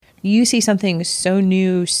you see something so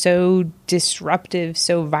new, so disruptive,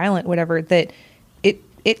 so violent, whatever, that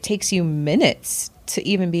it takes you minutes to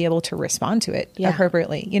even be able to respond to it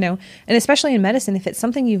appropriately, you know, and especially in medicine, if it's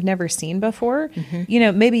something you've never seen before, you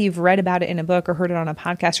know, maybe you've read about it in a book or heard it on a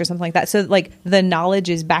podcast or something like that. So like the knowledge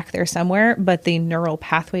is back there somewhere, but the neural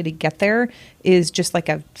pathway to get there is just like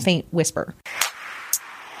a faint whisper.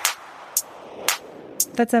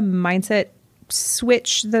 That's a mindset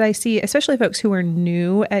switch that I see, especially folks who are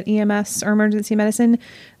new at EMS or emergency medicine.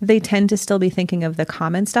 They tend to still be thinking of the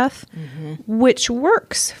common stuff, which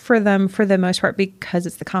works for them for the most part because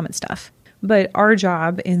it's the common stuff. But our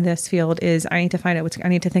job in this field is I need to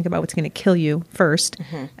think about what's going to kill you first.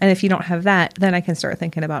 And if you don't have that, then I can start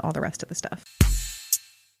thinking about all the rest of the stuff.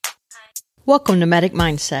 Welcome to Medic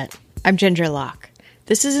Mindset. I'm Ginger Locke.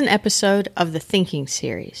 This is an episode of the Thinking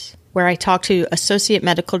series, where I talk to Associate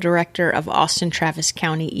Medical Director of Austin Travis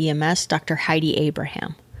County EMS, Dr. Heidi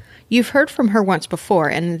Abraham. You've heard from her once before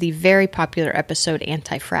in the very popular episode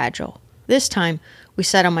Anti-Fragile. This time, we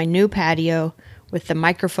sat on my new patio with the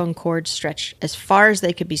microphone cords stretched as far as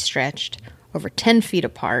they could be stretched, over 10 feet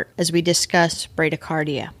apart, as we discuss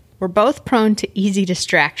bradycardia. We're both prone to easy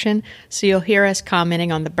distraction, so you'll hear us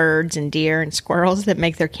commenting on the birds and deer and squirrels that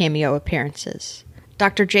make their cameo appearances.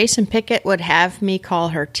 Dr. Jason Pickett would have me call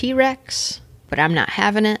her T-Rex, but I'm not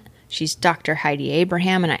having it. She's Dr. Heidi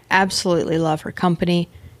Abraham, and I absolutely love her company,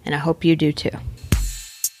 and I hope you do too.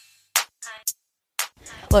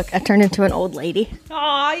 Look, I turned into an old lady.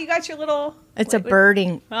 Aw, you got your little... It's a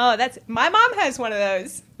birding. Oh, that's... My mom has one of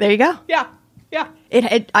those. There you go. Yeah.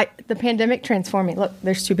 The pandemic transformed me. Look,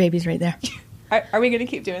 there's 2 babies right there. Are we going to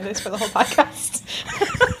keep doing this for the whole podcast?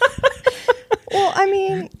 Well, I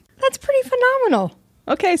mean, that's pretty phenomenal.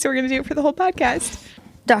 Okay, so we're going to do it for the whole podcast.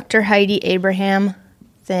 Dr. Heidi Abraham,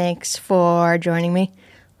 thanks for joining me.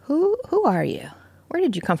 Who are you? Where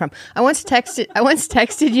did you come from? I once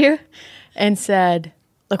texted you and said,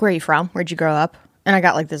 look, where are you from? Where'd you grow up? And I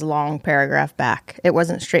got like this long paragraph back. It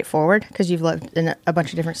wasn't straightforward because you've lived in a bunch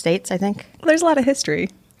of different states, I think. There's a lot of history.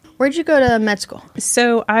 Where'd you go to med school?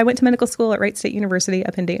 So I went to medical school at Wright State University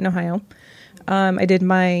up in Dayton, Ohio. I did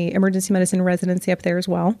my emergency medicine residency up there as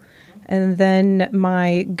well. And then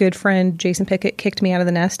my good friend Jason Pickett kicked me out of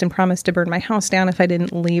the nest and promised to burn my house down if I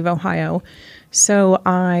didn't leave Ohio. So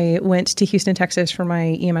I went to Houston, Texas for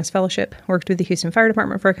my EMS fellowship, worked with the Houston Fire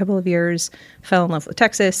Department for a couple of years, fell in love with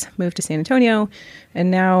Texas, moved to San Antonio,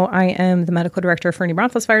 and now I am the medical director for New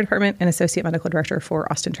Braunfels Fire Department and associate medical director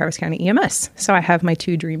for Austin Travis County EMS. So I have my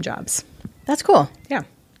 2 dream jobs. That's cool. Yeah,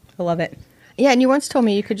 I love it. Yeah, and you once told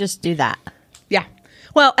me you could just do that. Yeah.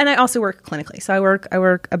 Well, and I also work clinically. So I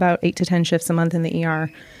work about 8 to 10 shifts a month in the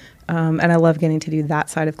ER, and I love getting to do that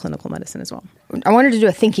side of clinical medicine as well. I wanted to do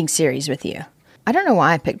a thinking series with you. I don't know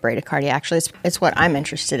why I picked bradycardia, actually. It's what I'm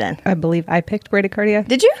interested in. I believe I picked bradycardia.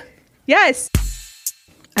 Did you? Yes.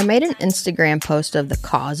 I made an Instagram post of the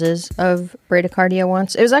causes of bradycardia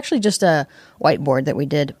once. It was actually just a whiteboard that we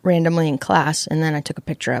did randomly in class, and then I took a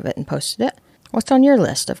picture of it and posted it. What's on your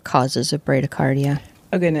list of causes of bradycardia?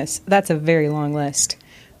 Oh, goodness. That's a very long list.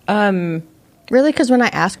 Really? Because when I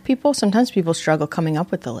ask people, sometimes people struggle coming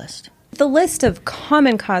up with the list. The list of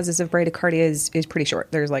common causes of bradycardia is pretty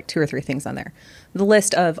short. There's like 2 or 3 things on there. The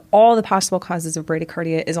list of all the possible causes of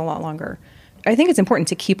bradycardia is a lot longer. I think it's important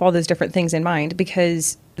to keep all those different things in mind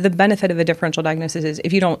because the benefit of a differential diagnosis is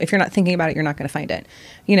if you're not thinking about it, you're not going to find it.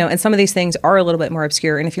 You know, and some of these things are a little bit more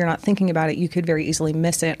obscure. And if you're not thinking about it, you could very easily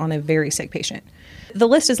miss it on a very sick patient. The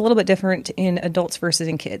list is a little bit different in adults versus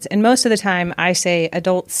in kids. And most of the time I say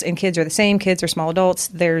adults and kids are the same. Kids are small adults.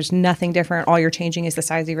 There's nothing different. All you're changing is the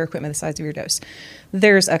size of your equipment, the size of your dose.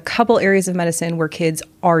 There's a couple areas of medicine where kids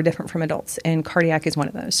are different from adults, and cardiac is one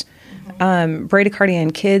of those. Bradycardia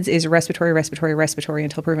in kids is respiratory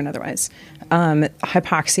until proven otherwise.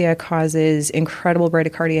 Hypoxia causes incredible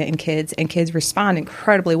bradycardia in kids, and kids respond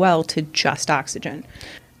incredibly well to just oxygen.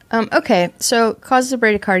 Okay, so causes of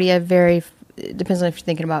bradycardia vary. It depends on if you're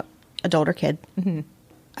thinking about adult or kid. Mm-hmm.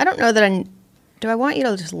 I don't know that do I want you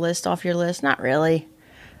to just list off your list? Not really.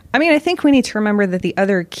 I mean, I think we need to remember that the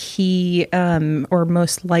other key or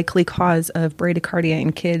most likely cause of bradycardia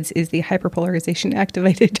in kids is the hyperpolarization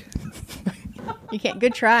activated. You can't.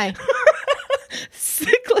 Good try.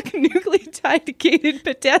 Cyclic nucleotide gated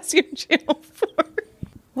potassium channel 4.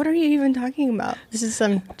 What are you even talking about? This is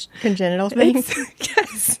some congenital thing?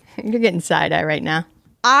 Yes. You're getting side-eye right now.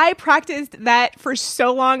 I practiced that for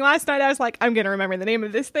so long last night. I was like, I'm going to remember the name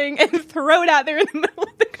of this thing and throw it out there in the middle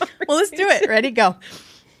of the conversation. Well, let's do it. Ready? Go.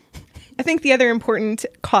 I think the other important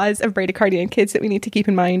cause of bradycardia in kids that we need to keep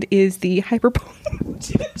in mind is the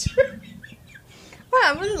hyperpolarization. Wow,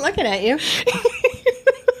 I wasn't looking at you.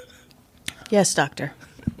 Yes, doctor.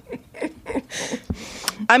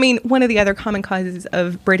 I mean, one of the other common causes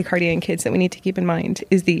of bradycardia in kids that we need to keep in mind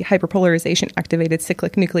is the hyperpolarization activated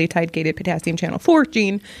cyclic nucleotide gated potassium channel 4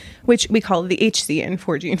 gene, which we call the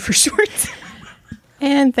HCN4 gene for short.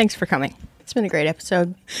 And thanks for coming. It's been a great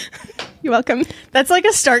episode. You're welcome. That's like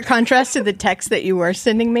a stark contrast to the text that you were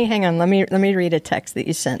sending me. Hang on, let me read a text that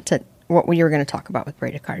you sent to what you were going to talk about with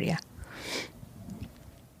bradycardia.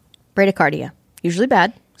 Bradycardia, usually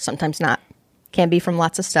bad, sometimes not. Can be from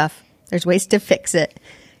lots of stuff. There's ways to fix it.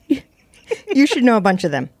 You should know a bunch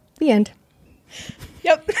of them. The end.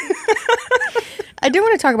 Yep. I do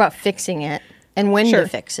want to talk about fixing it and when to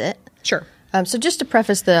fix it. Sure. So just to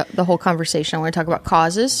preface the whole conversation, I want to talk about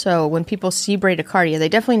causes. So when people see bradycardia, they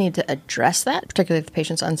definitely need to address that, particularly if the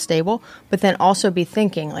patient's unstable, but then also be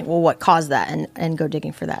thinking like, well, what caused that, and go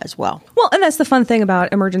digging for that as well. Well, and that's the fun thing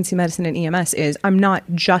about emergency medicine and EMS is I'm not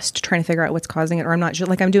just trying to figure out what's causing it, or I'm not just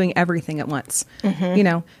like I'm doing everything at once, you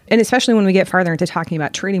know, and especially when we get farther into talking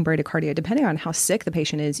about treating bradycardia, depending on how sick the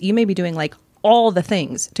patient is, you may be doing like all the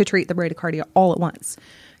things to treat the bradycardia all at once.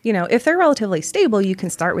 You know, if they're relatively stable, you can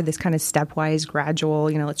start with this kind of stepwise, gradual,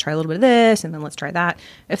 you know, let's try a little bit of this and then let's try that.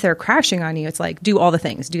 If they're crashing on you, it's like do all the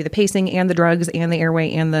things, do the pacing and the drugs and the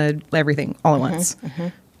airway and the everything all at once,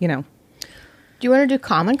 you know. Do you want to do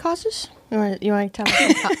common causes? You want to tell me?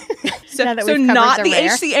 So not the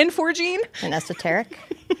HCN4 gene? And esoteric?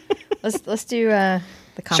 Let's do the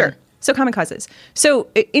common. Sure. So common causes. So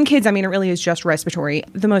in kids, I mean, it really is just respiratory.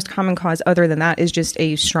 The most common cause other than that is just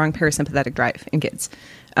a strong parasympathetic drive in kids.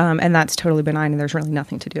 And that's totally benign and there's really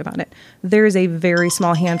nothing to do about it. There's a very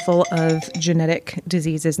small handful of genetic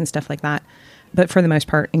diseases and stuff like that. But for the most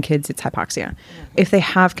part, in kids, it's hypoxia. If they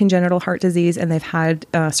have congenital heart disease and they've had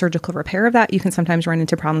surgical repair of that, you can sometimes run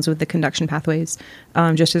into problems with the conduction pathways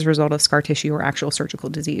just as a result of scar tissue or actual surgical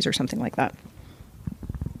disease or something like that.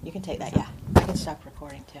 You can take that, yeah. I can stop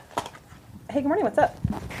recording, too. Hey, good morning. What's up?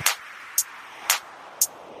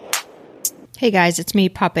 Hey guys, it's me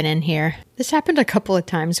popping in here. This happened a couple of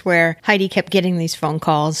times where Heidi kept getting these phone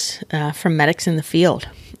calls from medics in the field,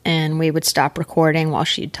 and we would stop recording while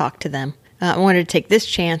she'd talk to them. I wanted to take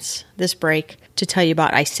this break, to tell you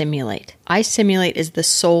about iSimulate. iSimulate is the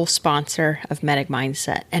sole sponsor of Medic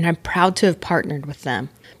Mindset, and I'm proud to have partnered with them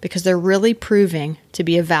because they're really proving to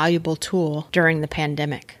be a valuable tool during the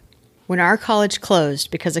pandemic. When our college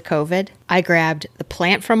closed because of COVID, I grabbed the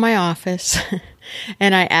plant from my office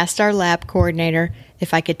and I asked our lab coordinator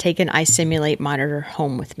if I could take an iSimulate monitor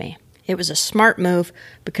home with me. It was a smart move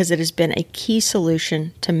because it has been a key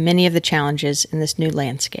solution to many of the challenges in this new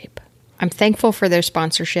landscape. I'm thankful for their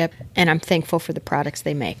sponsorship and I'm thankful for the products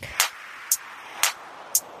they make.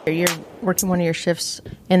 You're working one of your shifts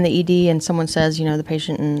in the ED and someone says, you know, the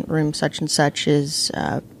patient in room such and such is...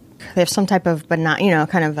 they have some type of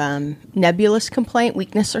nebulous complaint,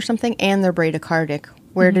 weakness or something, and they're bradycardic.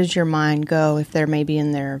 Where does your mind go if they're maybe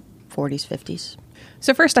in their 40s, 50s?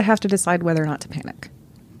 So first I have to decide whether or not to panic.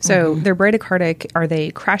 So they're bradycardic. Are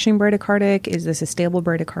they crashing bradycardic? Is this a stable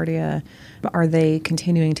bradycardia? Are they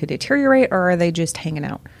continuing to deteriorate or are they just hanging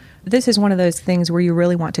out? This is one of those things where you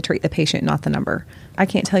really want to treat the patient, not the number. I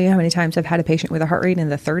can't tell you how many times I've had a patient with a heart rate in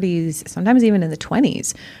the 30s, sometimes even in the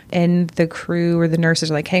 20s, and the crew or the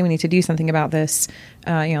nurses are like, "Hey, we need to do something about this.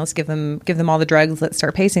 Let's give them all the drugs. Let's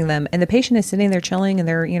start pacing them." And the patient is sitting there chilling, and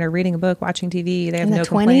they're reading a book, watching TV. They have no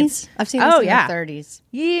complaints. I've seen this in the 30s.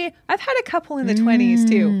 Yeah, I've had a couple in the 20s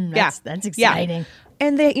too. That's exciting. Yeah.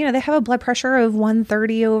 And they have a blood pressure of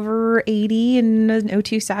 130 over 80 and an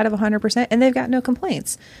O2 sat of 100%, and they've got no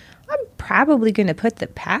complaints. I'm probably going to put the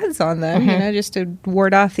pads on them, just to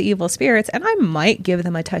ward off the evil spirits. And I might give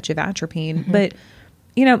them a touch of atropine, but,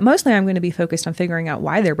 mostly I'm going to be focused on figuring out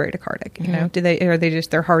why they're bradycardic. Are they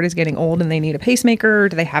just, their heart is getting old and they need a pacemaker?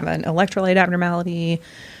 Do they have an electrolyte abnormality?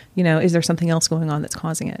 Is there something else going on that's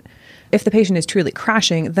causing it? If the patient is truly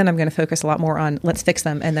crashing, then I'm going to focus a lot more on let's fix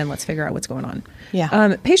them and then let's figure out what's going on.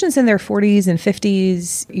 Yeah. Patients in their 40s and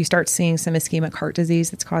 50s, you start seeing some ischemic heart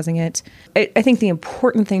disease that's causing it. I think the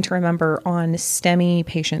important thing to remember on STEMI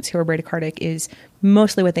patients who are bradycardic is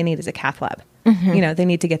mostly what they need is a cath lab. They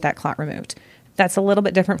need to get that clot removed. That's a little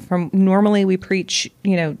bit different from normally we preach,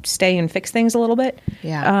 stay and fix things a little bit.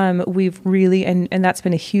 Yeah. We've really, and that's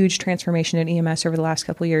been a huge transformation in EMS over the last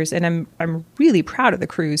couple of years. And I'm really proud of the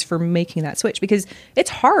crews for making that switch because it's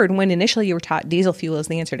hard when initially you were taught diesel fuel is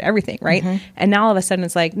the answer to everything, right? And now all of a sudden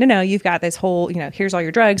it's like, no, you've got this whole, here's all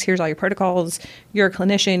your drugs, here's all your protocols, you're a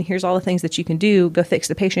clinician, here's all the things that you can do, go fix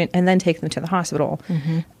the patient and then take them to the hospital.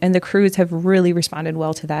 And the crews have really responded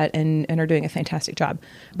well to that and are doing a fantastic job.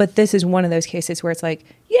 But this is one of those cases cases where it's like,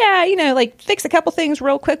 yeah, like fix a couple things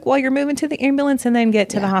real quick while you're moving to the ambulance and then get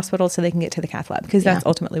to the hospital so they can get to the cath lab, because that's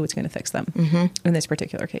ultimately what's going to fix them in this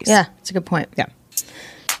particular case. Yeah, that's a good point. Yeah.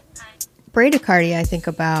 Bradycardia, I think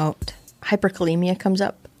about hyperkalemia comes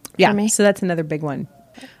up for me. So that's another big one.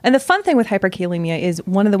 And the fun thing with hyperkalemia is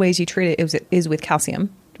one of the ways you treat it is with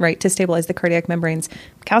calcium, right, to stabilize the cardiac membranes.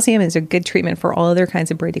 Calcium is a good treatment for all other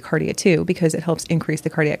kinds of bradycardia too, because it helps increase the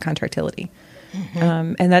cardiac contractility.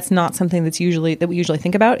 And that's not something that we usually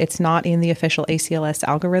think about. It's not in the official ACLS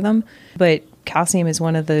algorithm, but calcium is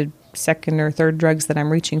one of the second or third drugs that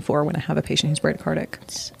I'm reaching for when I have a patient who's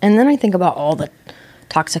bradycardic. And then I think about all the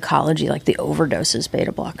toxicology, like the overdoses,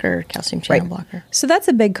 beta blocker, calcium channel blocker. So that's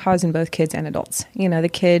a big cause in both kids and adults. The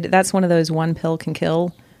kid, that's one of those one pill can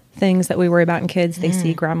kill things that we worry about in kids. They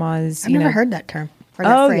see grandmas. I've never heard that term. Or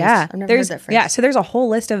that phrase. Yeah. I've never heard that phrase. Yeah, so there's a whole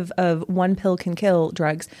list of one pill can kill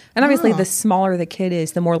drugs. And obviously the smaller the kid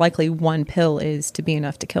is, the more likely one pill is to be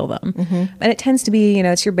enough to kill them. And it tends to be,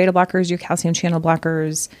 it's your beta blockers, your calcium channel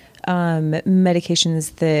blockers,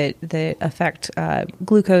 medications that affect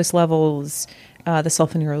glucose levels, the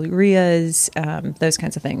sulfonylureas, those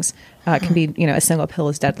kinds of things. Can be, a single pill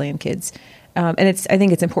is deadly in kids. And I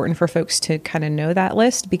think it's important for folks to kind of know that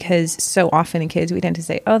list, because so often in kids we tend to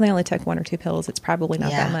say, oh, they only took 1 or 2 pills. It's probably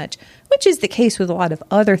not that much, which is the case with a lot of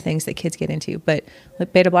other things that kids get into. But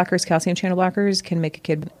beta blockers, calcium channel blockers can make a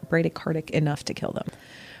kid bradycardic enough to kill them.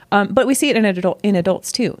 But we see it in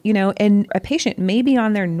adults too, and a patient may be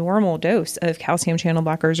on their normal dose of calcium channel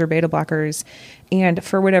blockers or beta blockers, and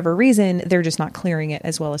for whatever reason, they're just not clearing it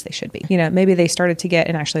as well as they should be. Maybe they started to get,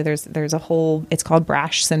 and actually there's a whole, it's called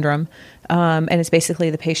Brash syndrome. And it's basically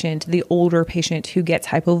the older patient who gets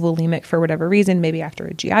hypovolemic for whatever reason, maybe after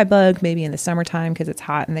a GI bug, maybe in the summertime because it's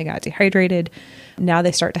hot and they got dehydrated. Now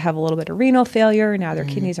they start to have a little bit of renal failure. Now their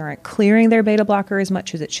kidneys aren't clearing their beta blocker as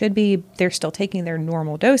much as it should be. They're still taking their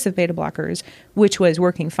normal dose of beta blockers, which was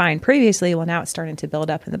working fine previously. Well, now it's starting to build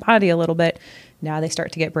up in the body a little bit. Now they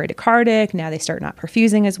start to get bradycardic. Now they start not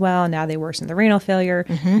perfusing as well. Now they worsen the renal failure.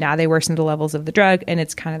 Now they worsen the levels of the drug. And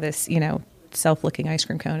it's kind of this, self-licking ice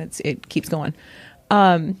cream cone. It keeps going.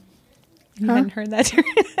 You hadn't heard that term?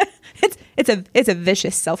 It's a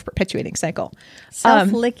vicious self-perpetuating cycle.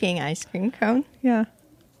 Self-licking ice cream cone. Yeah.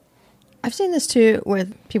 I've seen this too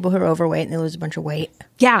with people who are overweight and they lose a bunch of weight.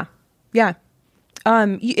 Yeah. Yeah.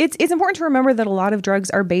 It's important to remember that a lot of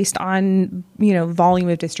drugs are based on, volume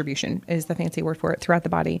of distribution is the fancy word for it throughout the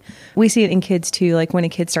body. We see it in kids too. Like when a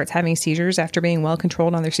kid starts having seizures after being well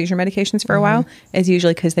controlled on their seizure medications for a while, it's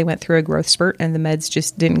usually because they went through a growth spurt and the meds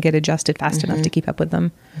just didn't get adjusted fast enough to keep up with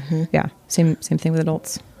them. Yeah. Same thing with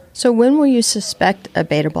adults. So when will you suspect a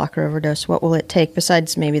beta blocker overdose? What will it take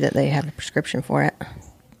besides maybe that they have a prescription for it?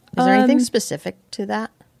 Is there anything specific to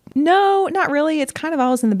that? No, not really. It's kind of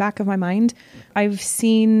always in the back of my mind. I've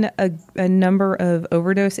seen a number of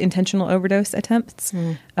intentional overdose attempts.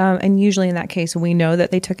 And usually in that case, we know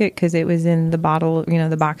that they took it because it was in the bottle,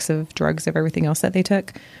 the box of drugs of everything else that they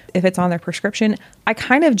took. If it's on their prescription, I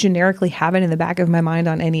kind of generically have it in the back of my mind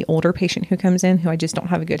on any older patient who comes in who I just don't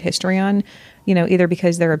have a good history on, either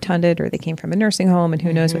because they're obtunded or they came from a nursing home and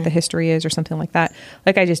who knows what the history is or something like that.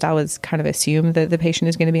 Like I just always kind of assume that the patient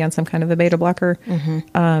is going to be on some kind of a beta blocker.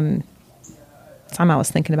 So I'm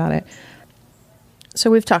always thinking about it. So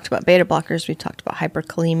we've talked about beta blockers. We've talked about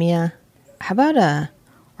hyperkalemia. How about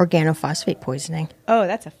organophosphate poisoning? Oh,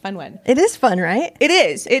 that's a fun one. It is fun, right? It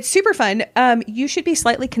is. It's super fun. You should be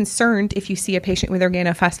slightly concerned if you see a patient with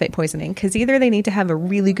organophosphate poisoning, because either they need to have a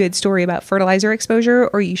really good story about fertilizer exposure,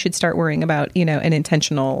 or you should start worrying about, an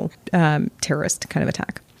intentional terrorist kind of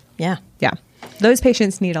attack. Yeah. Yeah. Those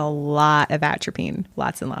patients need a lot of atropine,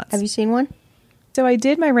 lots and lots. Have you seen one? So I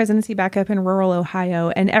did my residency back up in rural Ohio,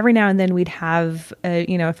 and every now and then we'd have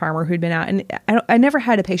a farmer who'd been out, and I never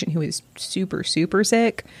had a patient who was super, super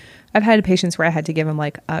sick. I've had patients where I had to give them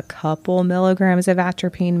like a couple milligrams of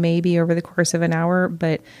atropine maybe over the course of an hour,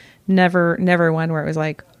 but never one where it was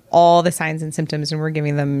like all the signs and symptoms and we're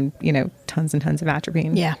giving them, tons and tons of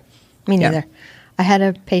atropine. Yeah, me neither. Yeah. I had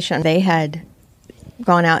a patient, they had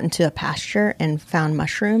gone out into a pasture and found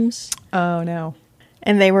mushrooms. Oh, no.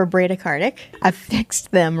 And they were bradycardic. I fixed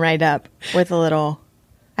them right up with a little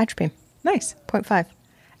atropine. Nice.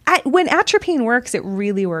 0.5. When atropine works, it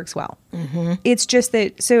really works well. It's just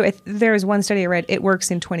that, there's one study I read, it works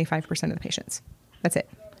in 25% of the patients. That's it.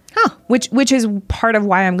 Huh. Which is part of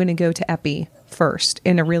why I'm going to go to epi first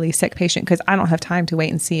in a really sick patient, because I don't have time to wait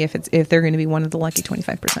and see if they're going to be one of the lucky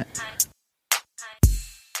 25%.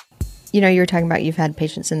 You were talking about you've had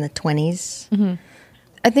patients in the 20s.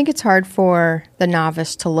 I think it's hard for the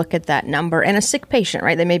novice to look at that number and a sick patient,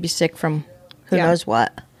 right? They may be sick from who knows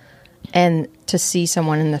what, and to see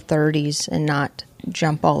someone in the 30s and not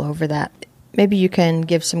jump all over that. Maybe you can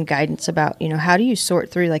give some guidance about, how do you sort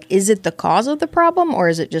through, like, is it the cause of the problem or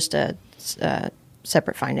is it just a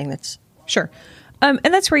separate finding that's... Sure. And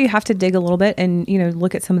that's where you have to dig a little bit and,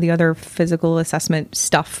 look at some of the other physical assessment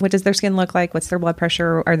stuff. What does their skin look like? What's their blood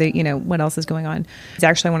pressure? Are they, what else is going on?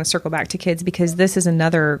 Actually, I want to circle back to kids because this is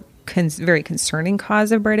another very concerning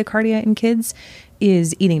cause of bradycardia in kids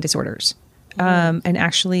is eating disorders. And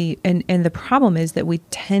actually, and the problem is that we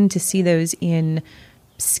tend to see those in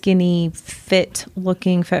skinny, fit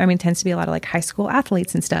looking, it tends to be a lot of like high school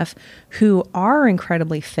athletes and stuff who are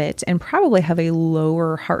incredibly fit and probably have a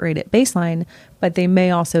lower heart rate at baseline, but they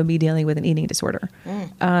may also be dealing with an eating disorder.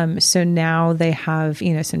 So now they have,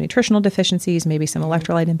 some nutritional deficiencies, maybe some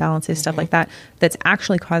electrolyte imbalances, stuff like that, that's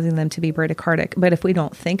actually causing them to be bradycardic. But if we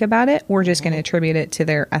don't think about it, we're just going to attribute it to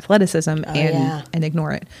their athleticism and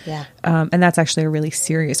ignore it. Yeah. And that's actually a really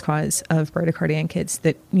serious cause of bradycardia in kids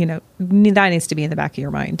that, that needs to be in the back of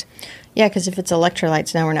your mind. Yeah, because if it's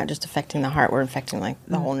electrolytes, now we're not just affecting the heart, we're affecting like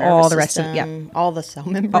the whole nervous all the rest system, of it, all the cell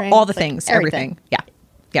membrane. All the things, everything. Yeah.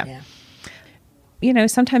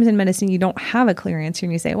 Sometimes in medicine, you don't have a clear answer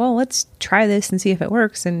and you say, well, let's try this and see if it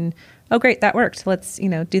works. And, oh, great, that worked. Let's,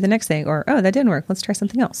 do the next thing. Or, oh, that didn't work. Let's try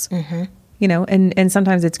something else. And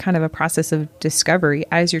sometimes it's kind of a process of discovery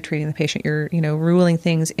as you're treating the patient. You're, ruling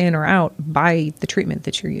things in or out by the treatment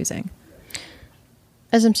that you're using.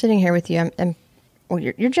 As I'm sitting here with you,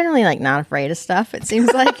 you're generally like not afraid of stuff, it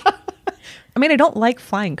seems like. I don't like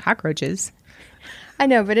flying cockroaches. I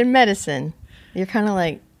know, but in medicine, you're kind of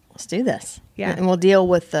like, let's do this. Yeah. And we'll deal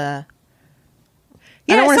with the,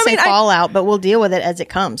 I don't want to say fallout, but we'll deal with it as it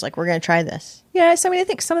comes. Like, we're going to try this. Yeah. So, I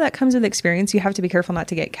think some of that comes with experience. You have to be careful not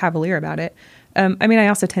to get cavalier about it. I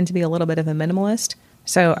also tend to be a little bit of a minimalist.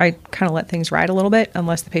 So I kind of let things ride a little bit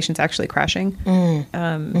unless the patient's actually crashing.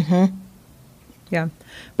 Yeah.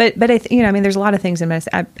 But there's a lot of things in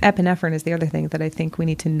medicine. Epinephrine is the other thing that I think we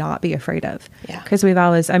need to not be afraid of. Yeah. Because we've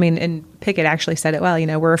always, and Pickett actually said it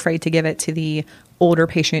well, we're afraid to give it to the older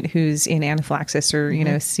patient who's in anaphylaxis or,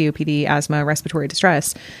 COPD, asthma, respiratory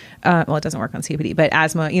distress. Well, it doesn't work on COPD, but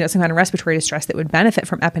asthma, some kind of respiratory distress that would benefit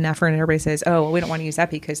from epinephrine. And everybody says, oh, well, we don't want to use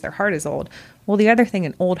epi because their heart is old. Well, the other thing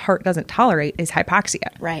an old heart doesn't tolerate is hypoxia.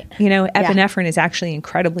 Right. Epinephrine is actually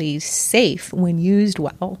incredibly safe when used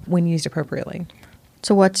well, when used appropriately.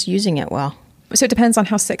 So what's using it well? So it depends on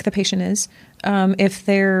how sick the patient is. If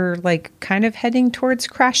they're like kind of heading towards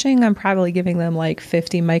crashing, I'm probably giving them like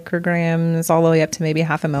 50 micrograms all the way up to maybe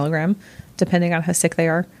half a milligram, depending on how sick they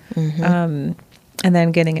are. And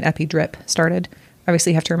then getting an epi drip started.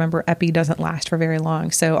 Obviously, you have to remember epi doesn't last for very long.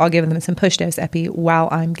 So I'll give them some push dose epi while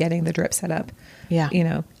I'm getting the drip set up. Yeah.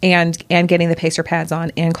 And getting the pacer pads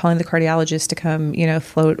on and calling the cardiologist to come,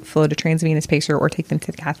 float a transvenous pacer or take them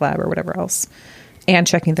to the cath lab or whatever else. And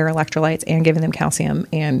checking their electrolytes and giving them calcium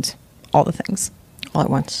and all the things. All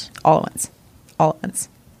at once.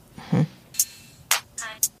 Mm-hmm.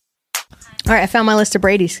 All right, I found my list of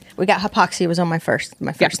Brady's. We got hypoxia was on my first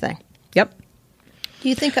thing. Yep. Do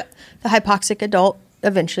you think the hypoxic adult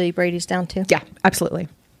eventually Brady's down too? Yeah, absolutely.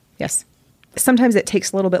 Yes. Sometimes it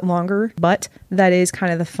takes a little bit longer, but that is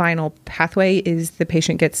kind of the final pathway is the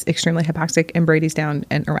patient gets extremely hypoxic and Brady's down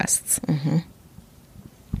and arrests. Mm-hmm.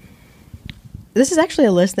 This is actually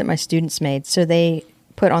a list that my students made. So they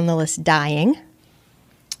put on the list dying.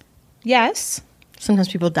 Yes. Sometimes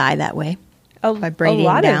people die that way. By bradying down.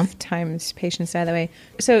 A lot down. of times patients die that way.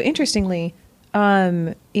 So interestingly,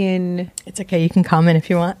 It's okay, you can comment if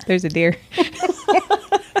you want. There's a deer.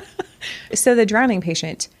 So the drowning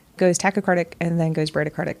patient goes tachycardic and then goes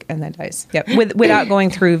bradycardic and then dies. Yep. Without going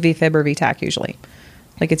through VFib or VTAC usually.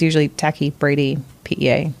 Like it's usually tachy, brady,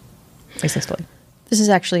 PEA, asystole. This is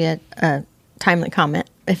actually a timely comment,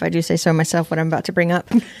 if I do say so myself, what I'm about to bring up.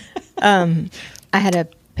 I had a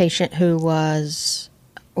patient who was,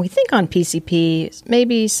 we think on PCP,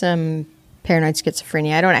 maybe some paranoid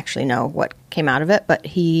schizophrenia. I don't actually know what came out of it, but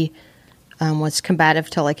he was combative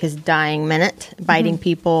till like his dying minute, biting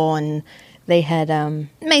people, and they had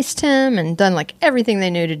maced him and done like everything they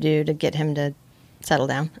knew to do to get him to settle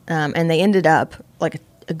down. And they ended up like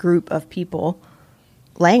a group of people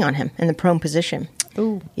laying on him in the prone position.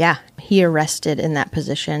 Ooh. Yeah, he arrested in that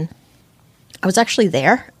position. I was actually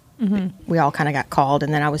there. Mm-hmm. We all kind of got called,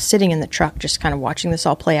 and then I was sitting in the truck just kind of watching this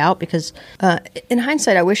all play out because in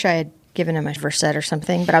hindsight, I wish I had given him a Versed or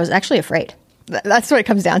something, but I was actually afraid. That's what it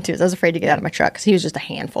comes down to is I was afraid to get out of my truck because he was just a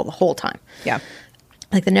handful the whole time. Yeah.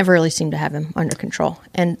 Like they never really seemed to have him under control.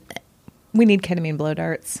 And we need ketamine blow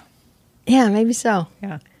darts. Yeah, maybe so.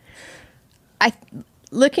 Yeah.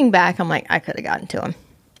 Looking back, I'm like, I could have gotten to him.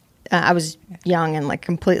 I was young and like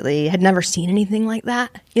completely had never seen anything like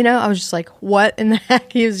that. You know, I was just like, what in the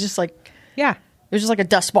heck? He was just like, Yeah. it was just like a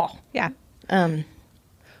dust ball. Yeah.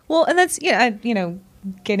 Well, and that's,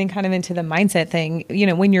 getting kind of into the mindset thing,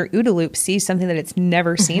 when your OODA loop sees something that it's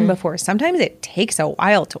never seen before, sometimes it takes a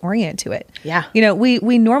while to orient to it. Yeah.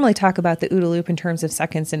 We normally talk about the OODA loop in terms of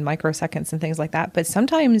seconds and microseconds and things like that. But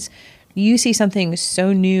sometimes you see something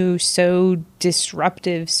so new, so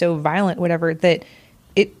disruptive, so violent, whatever, that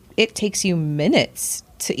it takes you minutes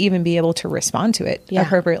to even be able to respond to it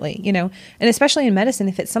appropriately, and especially in medicine,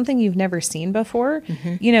 if it's something you've never seen before,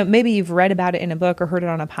 maybe you've read about it in a book or heard it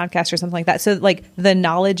on a podcast or something like that. So like the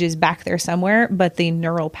knowledge is back there somewhere, but the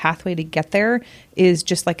neural pathway to get there is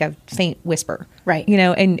just like a faint whisper, right?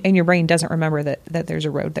 And your brain doesn't remember that there's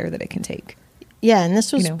a road there that it can take. Yeah. And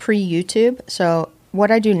this was pre-YouTube. So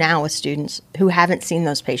what I do now with students who haven't seen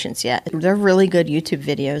those patients yet, they're really good YouTube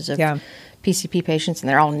videos of PCP patients, and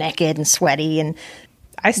they're all naked and sweaty, and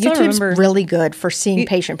I still YouTube's remember really good for seeing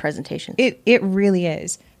patient presentations. It really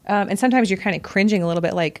is. And sometimes you're kind of cringing a little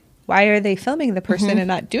bit, like, why are they filming the person and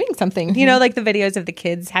not doing something? Like the videos of the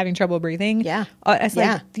kids having trouble breathing. Yeah. Like,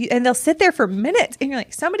 and they'll sit there for minutes and you're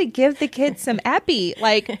like, somebody give the kids some epi,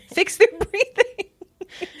 like fix their breathing.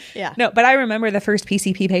 Yeah. No, but I remember the first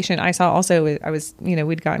PCP patient I saw also,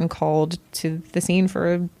 we'd gotten called to the scene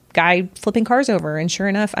for a guy flipping cars over. And sure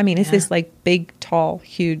enough, it's this like big, tall,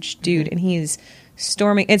 huge dude. And he's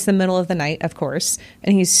storming. It's the middle of the night, of course.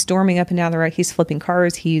 And he's storming up and down the road. He's flipping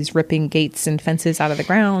cars. He's ripping gates and fences out of the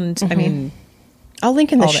ground. I'll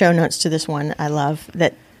link in the show notes to this one. I love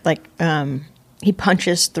that. Like, he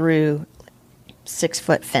punches through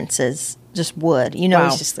 6-foot fences, just wood. He's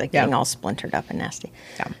just like getting all splintered up and nasty.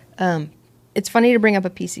 Yeah. It's funny to bring up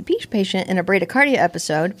a PCP patient in a bradycardia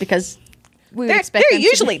episode because we would expect they're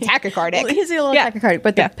usually tachycardic. He's a little tachycardic,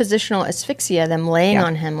 but the positional asphyxia, them laying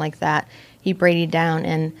on him like that, he bradyed down.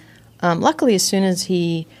 And luckily, as soon as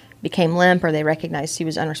he became limp or they recognized he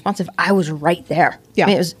was unresponsive, I was right there. Yeah.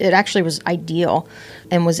 It actually was ideal,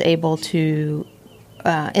 and was able to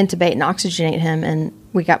intubate and oxygenate him, and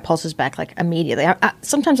we got pulses back like immediately.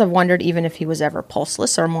 Sometimes I've wondered even if he was ever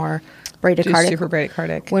pulseless or more bradycardic. Super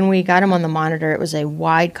bradycardic. When we got him on the monitor, it was a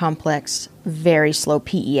wide, complex, very slow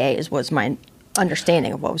PEA was my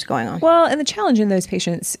understanding of what was going on. Well, and the challenge in those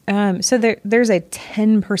patients, so there's a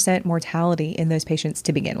 10% mortality in those patients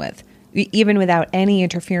to begin with, even without any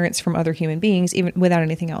interference from other human beings, even without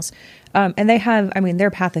anything else. And they have,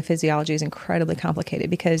 their pathophysiology is incredibly complicated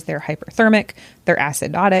because they're hyperthermic, they're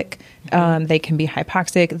acidotic, they can be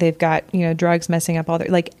hypoxic, they've got, drugs messing up all their,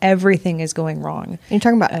 like everything is going wrong. You're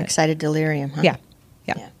talking about excited delirium, huh?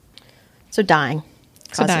 Yeah. So dying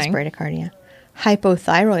causes bradycardia.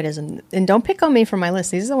 Hypothyroidism. And don't pick on me for my list.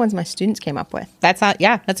 These are the ones my students came up with. That's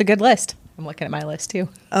a good list. I'm looking at my list too.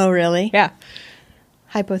 Oh, really? Yeah.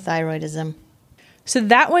 Hypothyroidism. So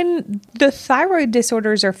that one, the thyroid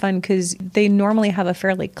disorders are fun because they normally have a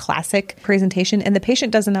fairly classic presentation and the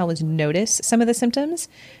patient doesn't always notice some of the symptoms.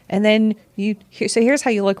 And then so here's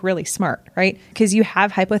how you look really smart, right? Because you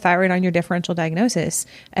have hypothyroid on your differential diagnosis.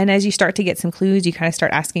 And as you start to get some clues, you kind of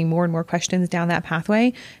start asking more and more questions down that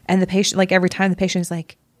pathway. And the patient, like every time the patient is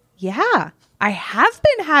like, yeah, I have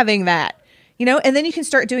been having that. And then you can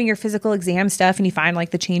start doing your physical exam stuff and you find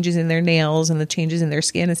like the changes in their nails and the changes in their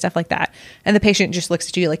skin and stuff like that. And the patient just looks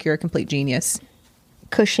at you like you're a complete genius.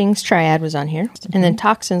 Cushing's triad was on here. Mm-hmm. And then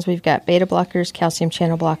toxins, we've got beta blockers, calcium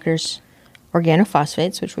channel blockers,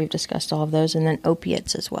 organophosphates, which we've discussed all of those, and then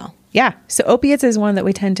opiates as well. Yeah. So opiates is one that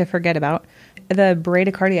we tend to forget about. The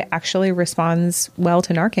bradycardia actually responds well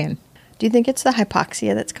to Narcan. Do you think it's the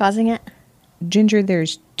hypoxia that's causing it? Ginger,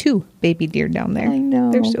 there's 2 baby deer down there. I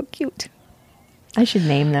know. They're so cute. I should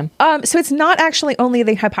name them. So it's not actually only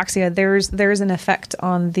the hypoxia. There's an effect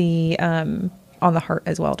on the heart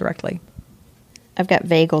as well directly. I've got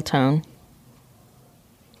vagal tone.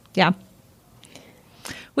 Yeah.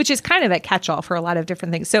 Which is kind of a catch-all for a lot of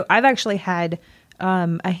different things. So I've actually had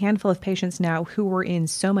a handful of patients now who were in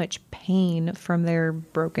so much pain from their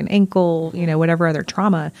broken ankle, whatever other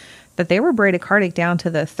trauma, that they were bradycardic down to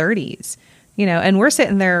the 30s. And we're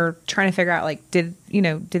sitting there trying to figure out, like, did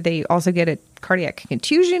they also get a cardiac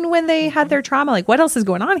contusion when they had their trauma? Like, what else is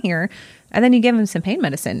going on here? And then you give them some pain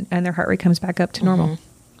medicine and their heart rate comes back up to normal.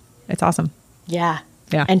 It's awesome. Yeah.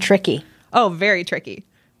 Yeah. And tricky. Oh, very tricky.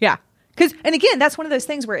 Yeah. And again, that's one of those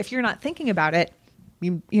things where if you're not thinking about it,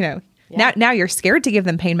 now you're scared to give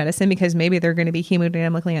them pain medicine because maybe they're going to be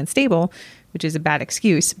hemodynamically unstable, which is a bad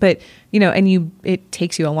excuse. But, it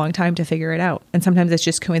takes you a long time to figure it out. And sometimes it's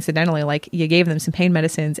just coincidentally like you gave them some pain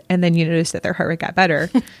medicines and then you notice that their heart rate got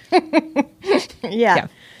better. Yeah.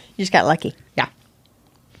 You just got lucky. Yeah.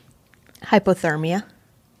 Hypothermia.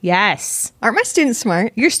 Yes. Aren't my students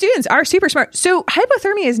smart? Your students are super smart. So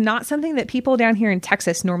hypothermia is not something that people down here in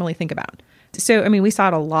Texas normally think about. So, I mean, we saw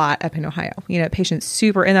it a lot up in Ohio, patients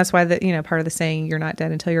super, and that's why part of the saying, you're not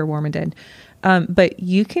dead until you're warm and dead. But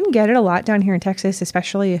you can get it a lot down here in Texas,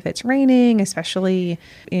 especially if it's raining, especially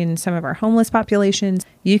in some of our homeless populations.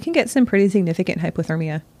 You can get some pretty significant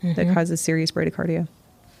hypothermia that causes serious bradycardia.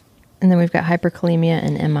 And then we've got hyperkalemia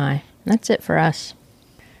and MI. That's it for us.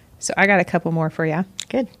 So I got a couple more for you.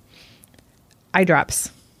 Good. Eye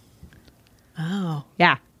drops. Oh.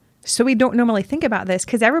 Yeah. So we don't normally think about this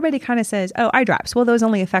because everybody kind of says, oh, eye drops. Well, those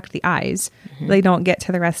only affect the eyes. They don't get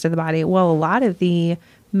to the rest of the body. Well, a lot of the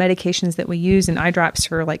medications that we use in eye drops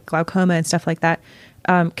for like glaucoma and stuff like that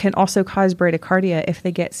can also cause bradycardia if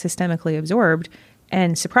they get systemically absorbed.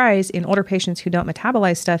 And surprise, in older patients who don't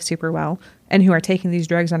metabolize stuff super well and who are taking these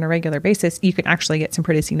drugs on a regular basis, you can actually get some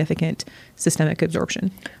pretty significant systemic absorption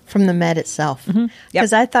from the med itself. Because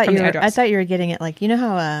Yep. I thought you were getting it like, you know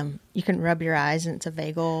how you can rub your eyes and it's a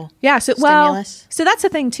vagal stimulus? Well, so that's the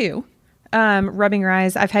thing too. Rubbing your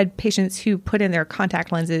eyes. I've had patients who put in their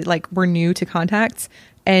contact lenses, like were new to contacts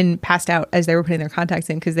and passed out as they were putting their contacts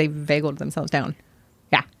in because they vagaled themselves down.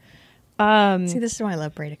 Yeah. See, this is why I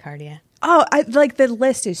love bradycardia. Oh, the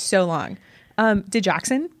list is so long.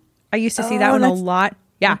 Digoxin. I used to see that one a lot.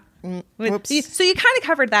 Yeah. Whoops. So you kind of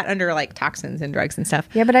covered that under like toxins and drugs and stuff.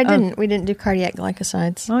 Yeah, but I didn't. We didn't do cardiac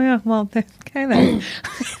glycosides. Oh yeah. Well, okay then.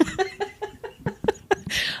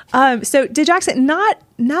 So digoxin,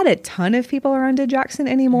 not a ton of people are on digoxin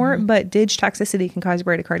anymore, but dig toxicity can cause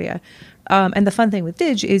bradycardia. And the fun thing with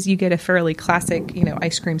dig is you get a fairly classic,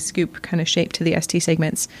 ice cream scoop kind of shape to the ST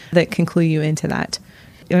segments that can clue you into that.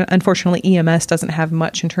 Unfortunately, EMS doesn't have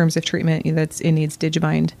much in terms of treatment. It needs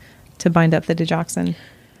Digibind to bind up the digoxin.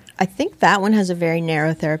 I think that one has a very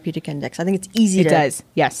narrow therapeutic index. I think it's easy It does,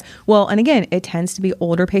 yes. Well, and again, it tends to be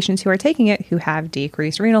older patients who are taking it who have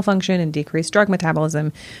decreased renal function and decreased drug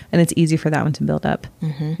metabolism, and it's easy for that one to build up.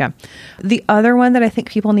 Yeah. The other one that I think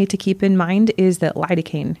people need to keep in mind is that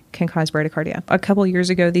lidocaine can cause bradycardia. A couple years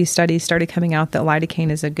ago, these studies started coming out that lidocaine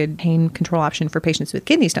is a good pain control option for patients with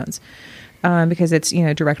kidney stones. Because it's,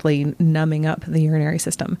 directly numbing up the urinary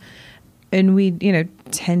system. And we,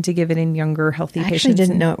 tend to give it in younger, healthy patients. I actually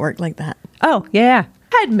didn't know it worked like that. Oh, yeah.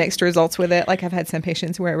 I had mixed results with it. Like I've had some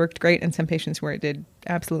patients where it worked great and some patients where it did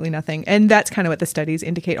absolutely nothing. And that's kind of what the studies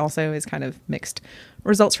indicate also is kind of mixed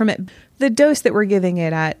results from it. The dose that we're giving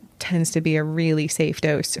it at tends to be a really safe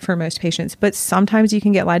dose for most patients. But sometimes you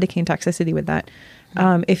can get lidocaine toxicity with that.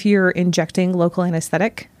 If you're injecting local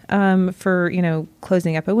anesthetic, for,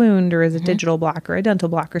 closing up a wound or as a digital block or a dental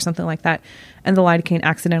block or something like that. And the lidocaine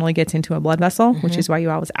accidentally gets into a blood vessel, which is why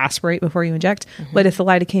you always aspirate before you inject. But if the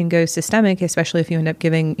lidocaine goes systemic, especially if you end up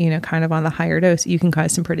giving, kind of on the higher dose, you can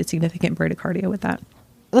cause some pretty significant bradycardia with that.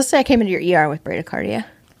 Let's say I came into your ER with bradycardia.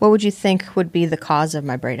 What would you think would be the cause of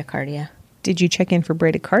my bradycardia? Did you check in for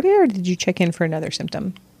bradycardia or did you check in for another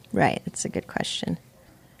symptom? Right. That's a good question.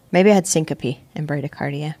 Maybe I had syncope and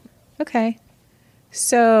bradycardia. Okay.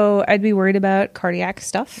 So I'd be worried about cardiac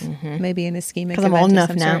stuff, maybe an ischemic. Because I'm old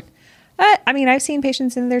enough now. I've seen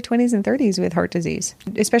patients in their 20s and 30s with heart disease,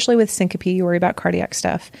 especially with syncope. You worry about cardiac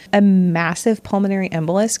stuff. A massive pulmonary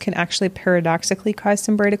embolus can actually paradoxically cause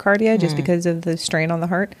some bradycardia just because of the strain on the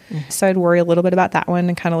heart. So I'd worry a little bit about that one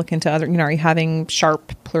and kind of look into other, are you having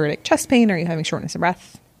sharp pleuritic chest pain? Are you having shortness of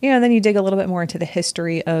breath? Then you dig a little bit more into the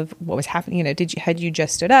history of what was happening. Had you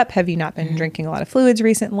just stood up? Have you not been drinking a lot of fluids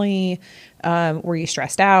recently? Were you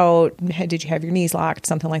stressed out? Did you have your knees locked?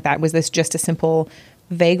 Something like that. Was this just a simple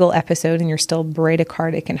vagal episode and you're still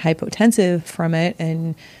bradycardic and hypotensive from it?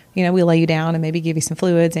 And, we lay you down and maybe give you some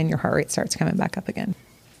fluids and your heart rate starts coming back up again.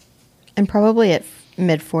 And probably at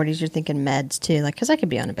mid-40s, you're thinking meds too, because I could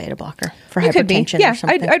be on a beta blocker for hypertension or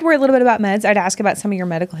something. I'd worry a little bit about meds. I'd ask about some of your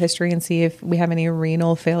medical history and see if we have any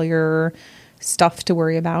renal failure stuff to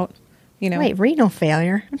worry about. Wait, renal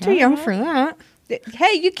failure? I'm too young for that.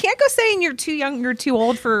 Hey, you can't go saying you're too young, you're too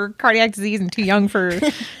old for cardiac disease and too young for...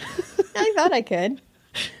 I thought I could.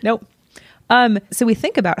 Nope. So we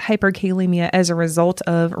think about hyperkalemia as a result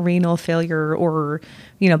of renal failure or,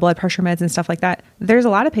 blood pressure meds and stuff like that. There's a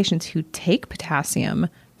lot of patients who take potassium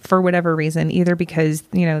for whatever reason, either because,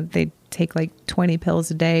 they take like 20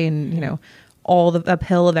 pills a day and, a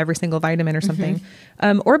pill of every single vitamin or something,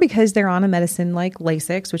 or because they're on a medicine like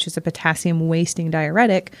Lasix, which is a potassium wasting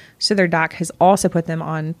diuretic. So their doc has also put them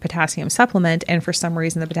on potassium supplement. And for some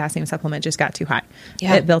reason, the potassium supplement just got too high.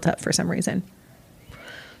 Yeah. It built up for some reason.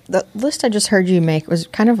 The list I just heard you make was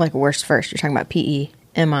kind of like worst first. You're talking about PE,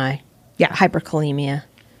 MI, hyperkalemia.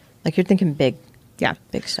 Like you're thinking big Yeah.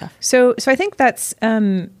 Big stuff. So I think that's a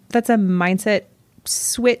mindset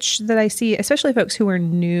switch that I see, especially folks who are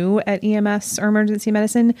new at EMS or emergency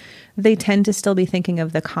medicine. They tend to still be thinking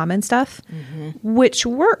of the common stuff, which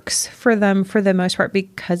works for them for the most part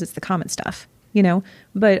because it's the common stuff,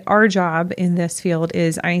 but our job in this field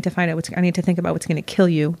is I need to think about what's going to kill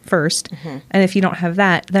you first. And if you don't have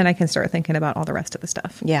that, then I can start thinking about all the rest of the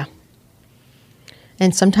stuff. Yeah.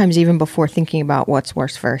 And sometimes even before thinking about what's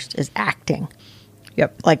worse first is acting.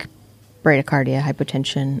 Yep. Like bradycardia,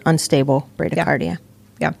 hypotension, unstable bradycardia.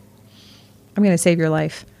 Yeah. I'm going to save your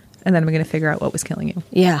life, and then I'm going to figure out what was killing you.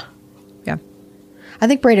 Yeah. Yeah. I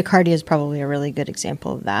think bradycardia is probably a really good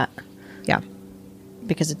example of that. Yeah.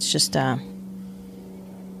 Because it's just a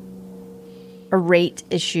rate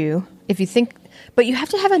issue. If you think, but you have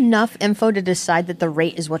to have enough info to decide that the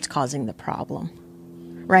rate is what's causing the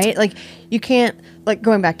problem, right? Like you can't, like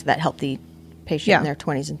going back to that healthy patient in their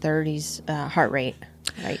 20s and 30s heart rate,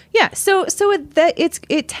 right? Yeah. So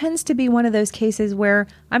it tends to be one of those cases where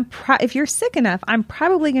if you're sick enough, I'm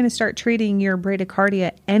probably going to start treating your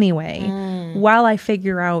bradycardia anyway, while I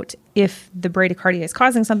figure out if the bradycardia is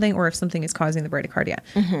causing something or if something is causing the bradycardia.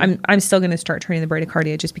 I'm still going to start treating the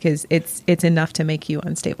bradycardia just because it's enough to make you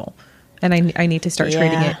unstable, and I need to start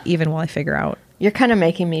treating it even while I figure out. You're kind of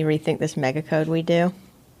making me rethink this mega code we do.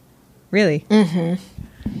 Really?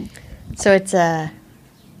 So it's a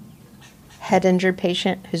head injured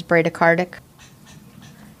patient who's bradycardic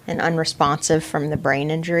and unresponsive from the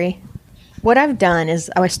brain injury. What I've done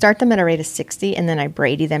is I start them at a rate of 60 and then I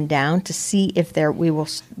Brady them down to see if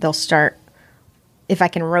they'll start, if I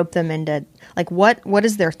can rope them into like what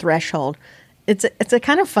is their threshold. It's a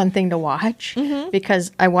kind of fun thing to watch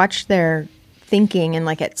because I watch their thinking, and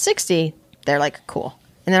like at 60 they're like cool,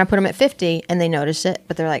 and then I put them at 50 and they notice it,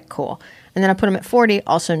 but they're like cool. And then I put them at 40,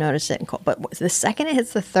 also notice it. And cool. But the second it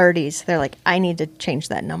hits the 30s, they're like, I need to change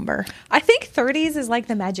that number. I think 30s is like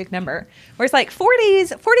the magic number. Where it's like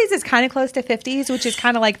 40s is kind of close to 50s, which is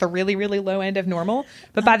kind of like the really, really low end of normal.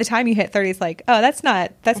 But by the time you hit 30, it's like, oh, that's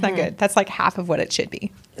not good. That's like half of what it should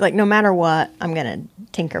be. Like no matter what, I'm going to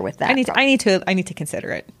tinker with that. I need to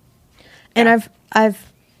consider it. And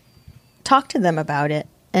I've talked to them about it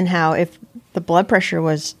and how if the blood pressure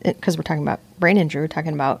was, because we're talking about brain injury, we're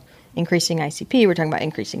talking about increasing ICP, we're talking about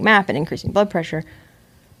increasing MAP and increasing blood pressure.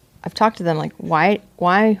 I've talked to them like,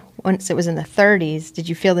 why once it was in the 30s, did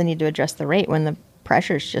you feel the need to adjust the rate when the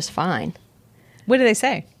pressure's just fine? What do they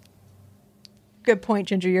say? Good point,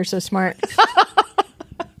 Ginger. You're so smart.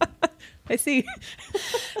 I see.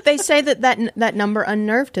 They say that number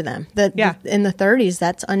unnerved to them. In the 30s,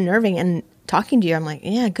 that's unnerving. And talking to you, I'm like,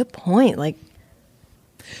 yeah, good point. Like,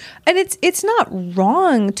 and it's not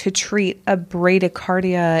wrong to treat a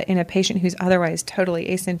bradycardia in a patient who's otherwise totally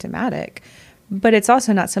asymptomatic, but it's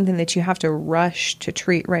also not something that you have to rush to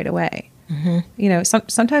treat right away.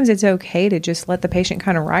 Sometimes it's okay to just let the patient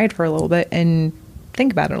kind of ride for a little bit and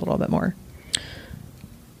think about it a little bit more.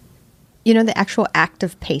 The actual act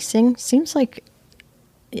of pacing seems like,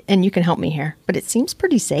 and you can help me here, but it seems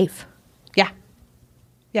pretty safe. Yeah.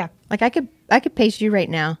 Yeah. Like I could pace you right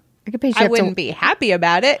now. I wouldn't be happy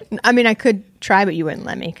about it. I mean, I could try, but you wouldn't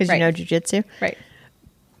let me because you know jujitsu. Right.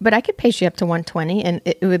 But I could pace you up to 120 and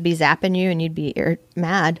it would be zapping you and you'd be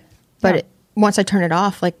mad. But once I turn it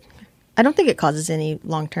off, like, I don't think it causes any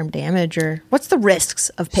long-term damage or what's the risks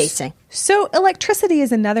of pacing? So electricity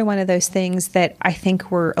is another one of those things that I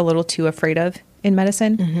think we're a little too afraid of in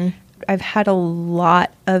medicine. I've had a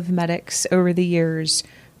lot of medics over the years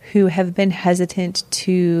who have been hesitant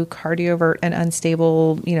to cardiovert an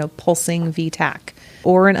unstable, pulsing VTAC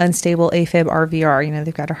or an unstable AFib RVR.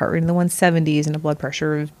 They've got a heart rate in the 170s and a blood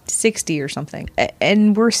pressure of 60 or something.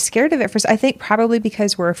 And we're scared of it I think probably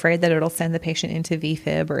because we're afraid that it'll send the patient into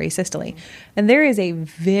VFib or asystole. And there is a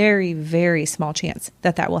very, very small chance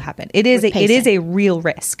that will happen. It is a real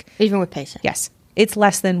risk. Even with pacing? Yes. It's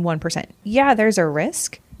less than 1%. Yeah, there's a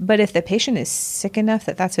risk, but if the patient is sick enough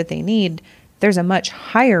that that's what they need, there's a much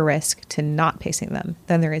higher risk to not pacing them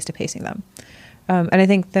than there is to pacing them. And I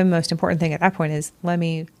think the most important thing at that point is let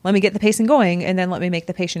me get the pacing going, and then let me make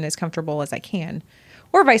the patient as comfortable as I can,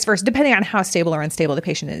 or vice versa, depending on how stable or unstable the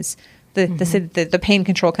patient is. The pain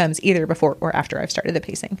control comes either before or after I've started the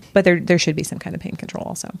pacing, but there should be some kind of pain control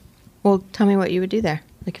also. Well, tell me what you would do there,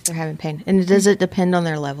 like if they're having pain. And does it depend on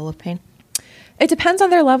their level of pain? It depends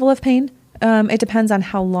on their level of pain. It depends on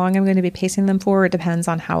how long I'm going to be pacing them for. It depends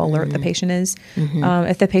on how alert the patient is.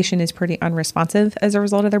 If the patient is pretty unresponsive as a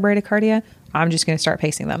result of their bradycardia, I'm just going to start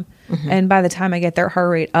pacing them. And by the time I get their heart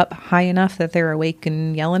rate up high enough that they're awake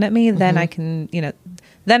and yelling at me, then I can,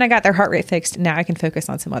 then I got their heart rate fixed. Now I can focus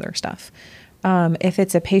on some other stuff. If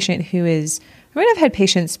it's a patient who is I mean, I've had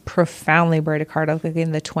patients profoundly bradycardic, like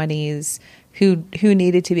in the 20s, who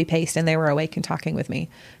needed to be paced, and they were awake and talking with me.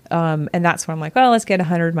 And that's when I'm like, well, let's get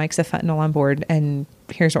 100 mics of fentanyl on board, and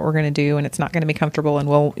here's what we're going to do, and it's not going to be comfortable, and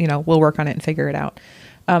we'll work on it and figure it out.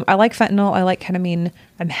 I like fentanyl. I like ketamine.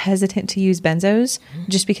 I'm hesitant to use benzos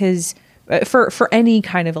just because for any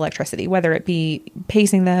kind of electricity, whether it be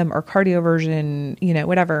pacing them or cardioversion,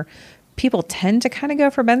 whatever. People tend to kind of go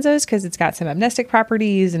for benzos because it's got some amnestic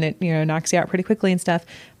properties and it, knocks you out pretty quickly and stuff.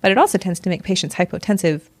 But it also tends to make patients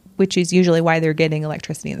hypotensive, which is usually why they're getting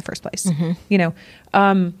electricity in the first place.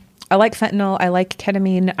 I like fentanyl. I like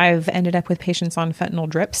ketamine. I've ended up with patients on fentanyl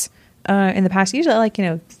drips in the past, usually like,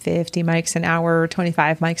 50 mics an hour,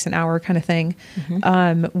 25 mics an hour kind of thing,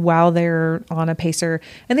 while they're on a pacer.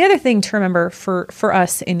 And the other thing to remember for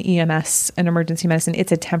us in EMS and emergency medicine,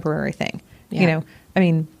 it's a temporary thing. Yeah.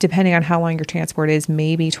 Depending on how long your transport is,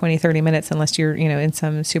 maybe 20, 30 minutes, unless you're, in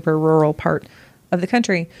some super rural part of the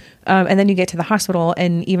country. And then you get to the hospital.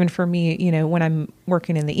 And even for me, when I'm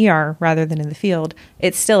working in the ER rather than in the field,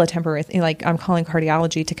 it's still a temporary thing. Like I'm calling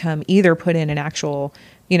cardiology to come either put in an actual,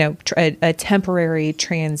 a temporary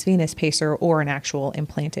transvenous pacer or an actual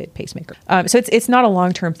implanted pacemaker. So it's not a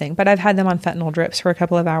long-term thing, but I've had them on fentanyl drips for a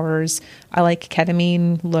couple of hours. I like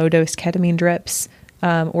ketamine, low-dose ketamine drips,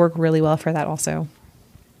 work really well for that also.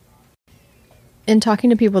 In talking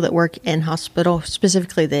to people that work in hospital,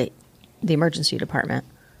 specifically the emergency department,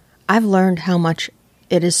 I've learned how much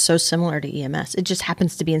it is so similar to EMS. It just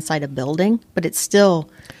happens to be inside a building, but it's still,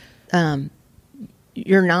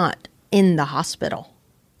 you're not in the hospital.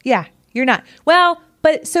 Yeah, you're not. Well,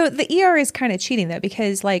 but so the ER is kind of cheating though,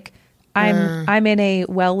 because like I'm in a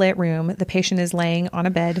well-lit room. The patient is laying on a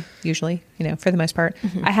bed, usually, for the most part.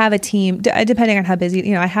 Mm-hmm. I have a team, depending on how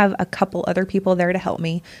busy, I have a couple other people there to help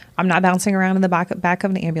me. I'm not bouncing around in the back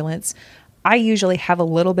of an ambulance. I usually have a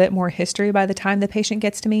little bit more history by the time the patient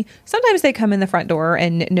gets to me. Sometimes they come in the front door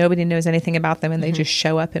and nobody knows anything about them and they just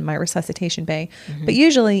show up in my resuscitation bay. Mm-hmm. But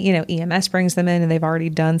usually, EMS brings them in and they've already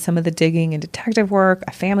done some of the digging and detective work.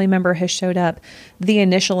 A family member has showed up. The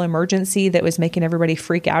initial emergency that was making everybody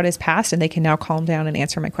freak out is past and they can now calm down and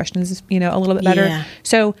answer my questions, a little bit better. Yeah.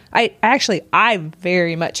 So I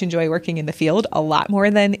very much enjoy working in the field a lot more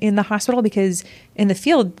than in the hospital, because in the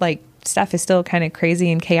field, like, stuff is still kind of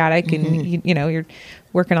crazy and chaotic, and you're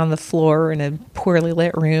working on the floor in a poorly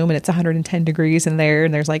lit room and it's 110 degrees in there,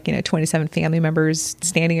 and there's like 27 family members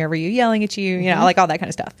standing over you yelling at you, like all that kind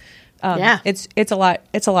of stuff. It's a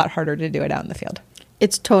lot harder to do it out in the field.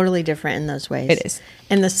 It's totally different in those ways. It is.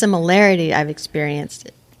 And the similarity I've experienced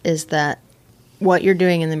is that what you're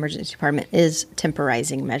doing in the emergency department is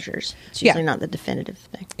temporizing measures. It's usually not the definitive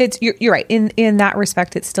thing. You're right. In that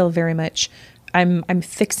respect, it's still very much I'm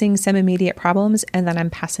fixing some immediate problems and then I'm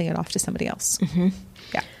passing it off to somebody else. Mm-hmm.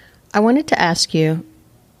 Yeah. I wanted to ask you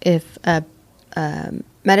if a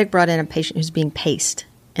medic brought in a patient who's being paced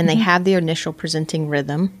and they have the initial presenting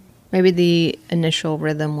rhythm. Maybe the initial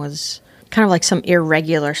rhythm was kind of like some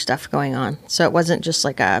irregular stuff going on. So it wasn't just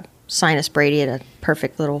like a sinus brady at a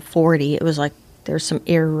perfect little 40. It was like there's some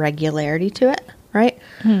irregularity to it, right?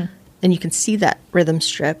 Mm. And you can see that rhythm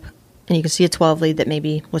strip. And you can see a 12 lead that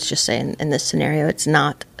maybe, let's just say in this scenario, it's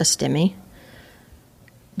not a STEMI.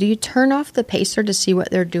 Do you turn off the pacer to see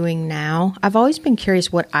what they're doing now? I've always been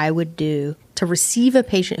curious what I would do to receive a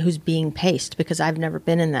patient who's being paced, because I've never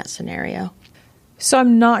been in that scenario. So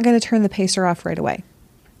I'm not going to turn the pacer off right away.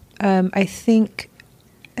 I think,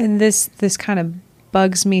 and this kind of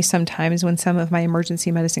bugs me sometimes when some of my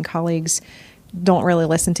emergency medicine colleagues don't really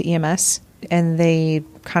listen to EMS. And they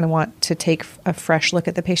kind of want to take a fresh look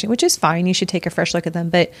at the patient, which is fine. You should take a fresh look at them,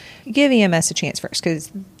 but give EMS a chance first,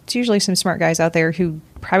 because it's usually some smart guys out there who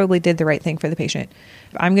probably did the right thing for the patient.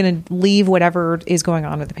 I'm going to leave whatever is going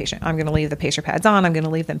on with the patient. I'm going to leave the pacer pads on. I'm going to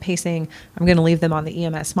leave them pacing. I'm going to leave them on the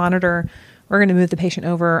EMS monitor. We're going to move the patient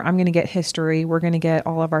over. I'm going to get history. We're going to get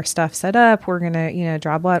all of our stuff set up. We're going to,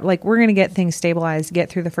 draw blood. Like, we're going to get things stabilized, get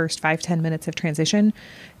through the first 5-10 minutes of transition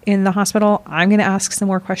in the hospital. I'm going to ask some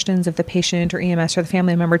more questions of the patient or EMS or the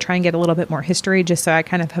family member, try and get a little bit more history just so I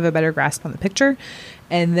kind of have a better grasp on the picture.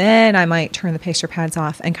 And then I might turn the pacer pads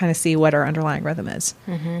off and kind of see what our underlying rhythm is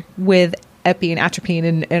with epi and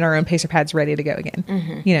atropine and our own pacer pads ready to go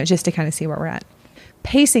again, just to kind of see where we're at.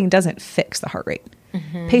 Pacing doesn't fix the heart rate.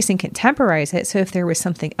 Mm-hmm. Pacing can temporize it. So if there was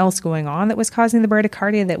something else going on that was causing the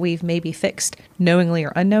bradycardia that we've maybe fixed knowingly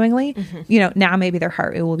or unknowingly, now maybe their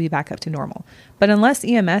heart rate will be back up to normal. But unless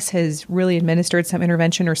EMS has really administered some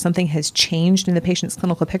intervention or something has changed in the patient's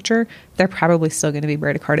clinical picture, they're probably still going to be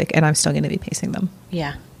bradycardic, and I'm still going to be pacing them.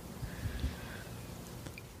 Yeah.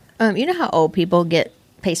 You know how old people get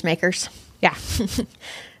pacemakers? Yeah.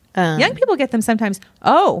 Young people get them sometimes.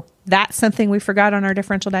 Oh, that's something we forgot on our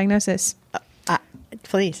differential diagnosis.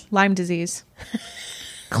 Please. Lyme disease.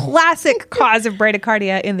 Classic cause of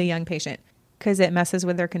bradycardia in the young patient because it messes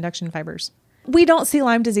with their conduction fibers. We don't see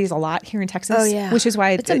Lyme disease a lot here in Texas. Oh, yeah. Which is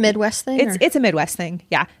why it's a Midwest thing? It's a Midwest thing.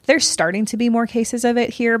 Yeah. There's starting to be more cases of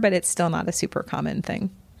it here, but it's still not a super common thing.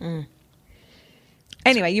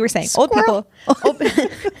 Anyway, you were saying Squirrel. Old people.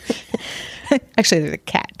 Actually, there's a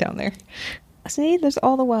cat down there. See, there's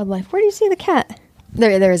all the wildlife. Where do you see the cat?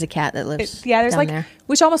 There is a cat that lives there's down there.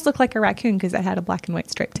 Which almost looked like a raccoon because it had a black and white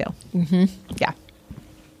striped tail. Mm-hmm. Yeah.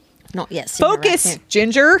 Not yet. Seen a Focus, raccoon.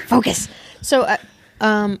 Ginger. Focus. So,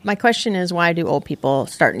 my question is, why do old people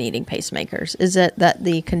start needing pacemakers? Is it that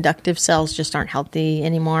the conductive cells just aren't healthy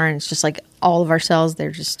anymore, and it's just like all of our cells,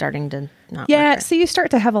 they're just starting to not work? So you start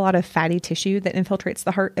to have a lot of fatty tissue that infiltrates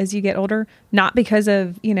the heart as you get older, not because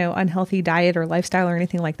of, unhealthy diet or lifestyle or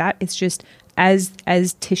anything like that. It's just as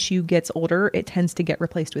tissue gets older, it tends to get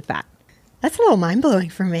replaced with fat. That's a little mind-blowing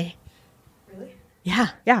for me. Really? Yeah.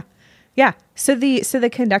 Yeah. So the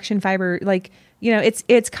conduction fiber,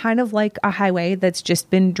 it's kind of like a highway that's just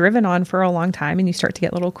been driven on for a long time, and you start to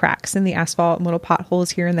get little cracks in the asphalt and little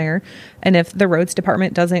potholes here and there. And if the roads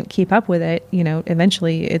department doesn't keep up with it,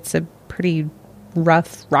 eventually it's a pretty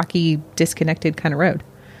rough, rocky, disconnected kind of road.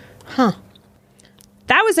 Huh.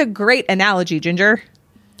 That was a great analogy, Ginger.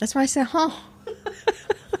 That's why I said, huh.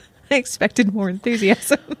 I expected more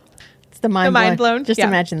enthusiasm. It's the mind blown. Just Yeah.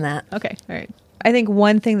 imagine that. Okay. All right. I think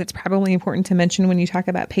one thing that's probably important to mention when you talk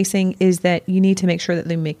about pacing is that you need to make sure that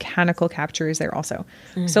the mechanical capture is there also.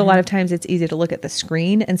 Mm-hmm. So a lot of times it's easy to look at the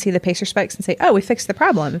screen and see the pacer spikes and say, oh, we fixed the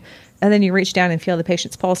problem. And then you reach down and feel the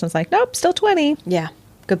patient's pulse and it's like, nope, still 20. Yeah.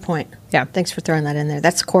 Good point. Yeah. Thanks for throwing that in there.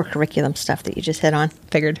 That's core curriculum stuff that you just hit on.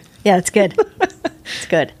 Figured. Yeah, it's good. It's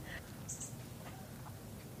good.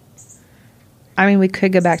 I mean, we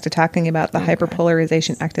could go back to talking about the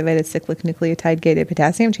hyperpolarization activated cyclic nucleotide gated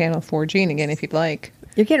potassium channel 4 gene again, if you'd like.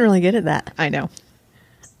 You're getting really good at that. I know.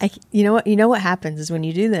 You know what happens is when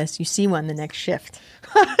you do this, you see one the next shift.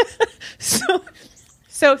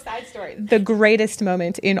 So side story, the greatest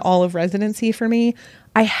moment in all of residency for me,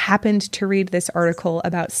 I happened to read this article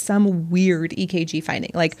about some weird EKG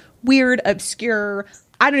finding, like weird, obscure.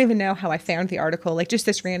 I don't even know how I found the article, like just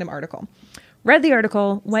this random article. Read the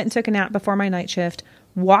article, went and took a nap before my night shift,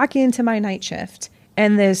 walk into my night shift,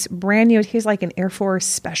 and this brand new, he's like an Air Force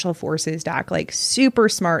Special Forces doc, like super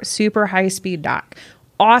smart, super high speed doc.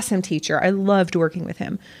 Awesome teacher. I loved working with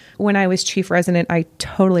him. When I was chief resident, I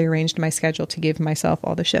totally arranged my schedule to give myself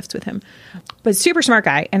all the shifts with him. But super smart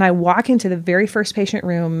guy. And I walk into the very first patient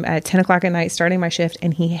room at 10 o'clock at night, starting my shift,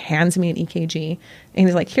 and he hands me an EKG. And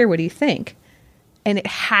he's like, here, what do you think? And it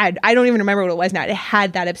had, I don't even remember what it was now. It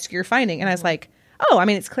had that obscure finding. And I was like, oh, I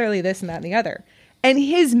mean, it's clearly this and that and the other. And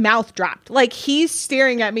his mouth dropped. Like, he's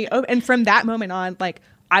staring at me. Oh, and from that moment on, like,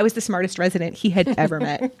 I was the smartest resident he had ever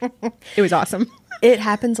met. It was awesome. It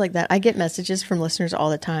happens like that. I get messages from listeners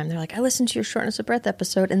all the time. They're like, I listened to your shortness of breath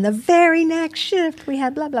episode, and the very next shift we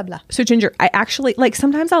had blah, blah, blah. So Ginger, I actually, like,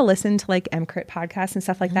 sometimes I'll listen to like MCRIT podcasts and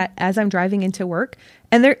stuff like that as I'm driving into work.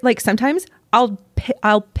 And they're like, sometimes I'll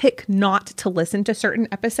pick not to listen to certain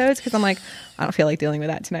episodes because I'm like, I don't feel like dealing with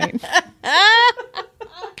that tonight.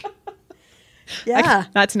 Yeah.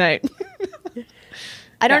 Not tonight.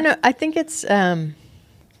 I don't know. I think it's,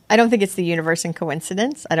 I don't think it's the universe and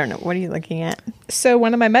coincidence. I don't know. What are you looking at? So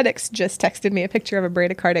one of my medics just texted me a picture of a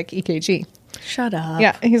bradycardic EKG. Shut up.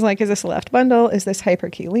 Yeah. He's like, is this a left bundle? Is this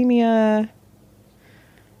hyperkalemia?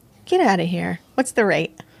 Get out of here. What's the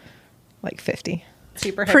rate? Like 50.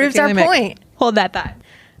 Super Proves our hyperkalemic. point. Hold that thought.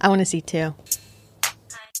 I want to see too.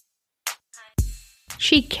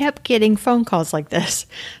 She kept getting phone calls like this,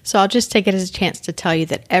 so I'll just take it as a chance to tell you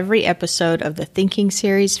that every episode of the Thinking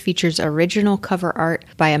series features original cover art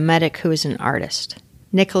by a medic who is an artist.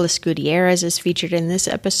 Nicholas Gutierrez is featured in this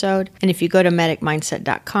episode, and if you go to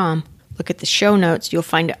medicmindset.com, look at the show notes, you'll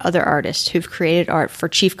find other artists who've created art for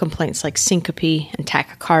chief complaints like syncope and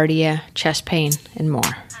tachycardia, chest pain, and more.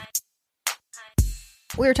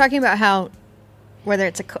 We were talking about how, whether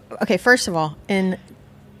it's okay, first of all, in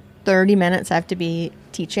 30 minutes I have to be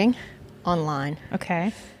teaching online.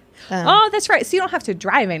 Okay. Oh, that's right. So you don't have to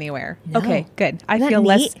drive anywhere. No. Okay, good. I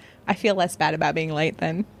feel less bad about being late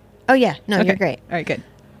then. Oh yeah. No, Okay. You're great. All right, good.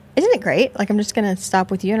 Isn't it great? Like, I'm just going to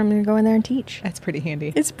stop with you and I'm going to go in there and teach. That's pretty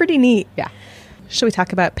handy. It's pretty neat. Yeah. Should we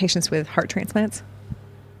talk about patients with heart transplants?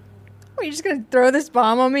 Are you just going to throw this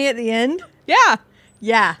bomb on me at the end? Yeah.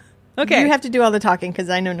 Yeah. Okay. You have to do all the talking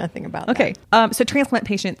because I know nothing about that. Okay. So transplant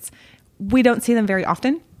patients, we don't see them very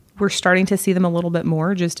often. We're starting to see them a little bit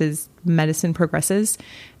more just as medicine progresses.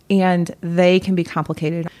 and they can be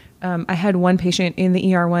complicated. I had one patient in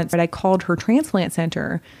the ER once, but I called her transplant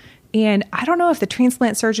center, and I don't know if the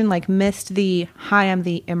transplant surgeon like missed the "hi, I'm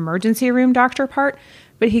the emergency room doctor" part,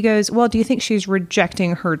 but he goes, "Well, do you think she's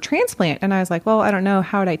rejecting her transplant?" And I was like, "Well, I don't know.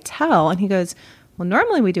 How would I tell?" And he goes, "Well,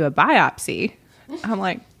 normally we do a biopsy." I'm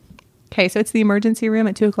like, "Okay, so it's the emergency room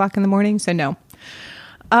at 2:00 in the morning, so no."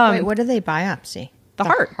 Wait, what do they biopsy? The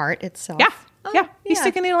heart. Heart itself? Yeah. Oh, yeah. You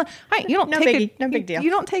stick a needle in. Hi, you don't No take biggie. it. No big deal.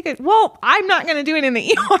 You don't take it. Well, I'm not going to do it in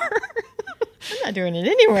the ER. I'm not doing it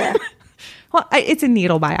anywhere. Well, it's a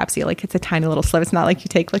needle biopsy. Like it's a tiny little slip. It's not like you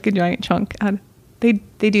take like a giant chunk. They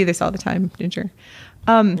do this all the time, Ginger.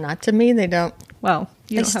 Not to me, they don't. Well,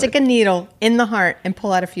 They stick a needle in the heart and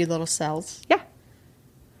pull out a few little cells. Yeah.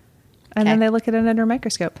 And then they look at it under a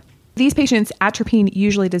microscope. These patients, atropine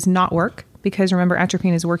usually does not work because remember,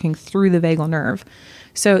 atropine is working through the vagal nerve.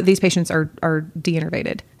 So these patients are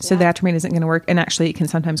deinnervated. So the atropine isn't going to work. And actually it can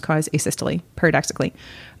sometimes cause asystole, paradoxically,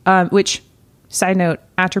 which, side note,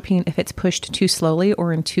 atropine, if it's pushed too slowly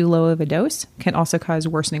or in too low of a dose, can also cause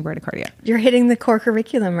worsening bradycardia. You're hitting the core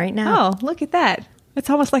curriculum right now. Oh, look at that. It's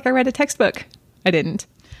almost like I read a textbook. I didn't.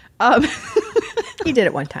 You did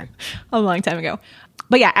it one time. A long time ago.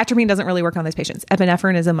 But yeah, atropine doesn't really work on those patients.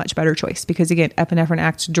 Epinephrine is a much better choice because, again, epinephrine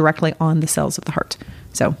acts directly on the cells of the heart.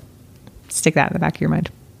 So stick that in the back of your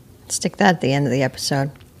mind. Stick that at the end of the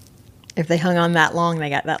episode. If they hung on that long, they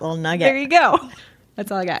got that little nugget. There you go.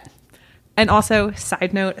 That's all I got. And also,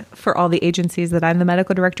 side note, for all the agencies that I'm the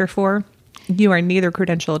medical director for, you are neither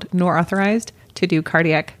credentialed nor authorized to do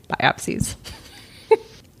cardiac biopsies.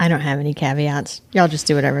 I don't have any caveats. Y'all just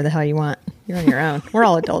do whatever the hell you want. You're on your own. We're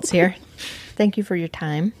all adults here. Thank you for your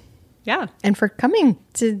time. Yeah. And for coming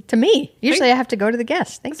to me. Usually I have to go to the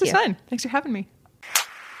guests. Thank you. This is fun. Thanks for having me.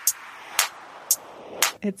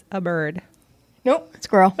 It's a bird. Nope.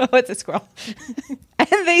 Squirrel. Oh, it's a squirrel.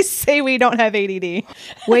 And they say we don't have ADD.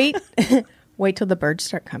 Wait till the birds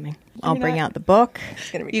start coming. I'll bring out the book.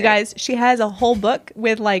 It's gonna be You great. guys, she has a whole book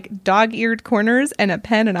with like dog-eared corners and a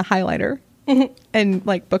pen and a highlighter and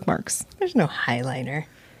like bookmarks. There's no highlighter.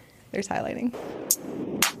 There's highlighting.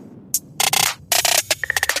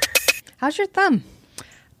 How's your thumb?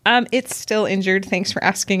 It's still injured. Thanks for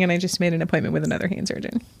asking. And I just made an appointment with another hand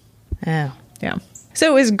surgeon. Oh. Yeah.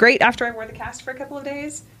 So it was great after I wore the cast for a couple of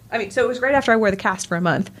days. So it was great after I wore the cast for a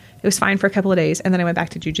month. It was fine for a couple of days. And then I went back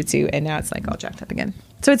to jujitsu and now it's like all jacked up again.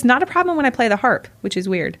 So it's not a problem when I play the harp, which is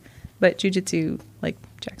weird. But jujitsu like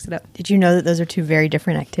jacks it up. Did you know that those are two very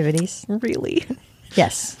different activities? Really?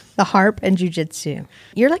 Yes. The harp and jujitsu.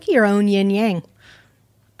 You're like your own yin yang.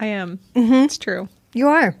 I am. Mm-hmm. It's true. You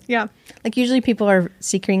are. Yeah. Like usually people are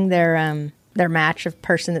seeking their match of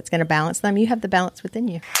person that's going to balance them. You have the balance within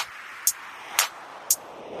you.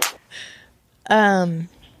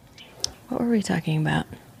 What were we talking about?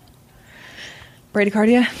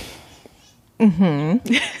 Bradycardia?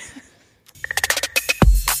 Mm-hmm.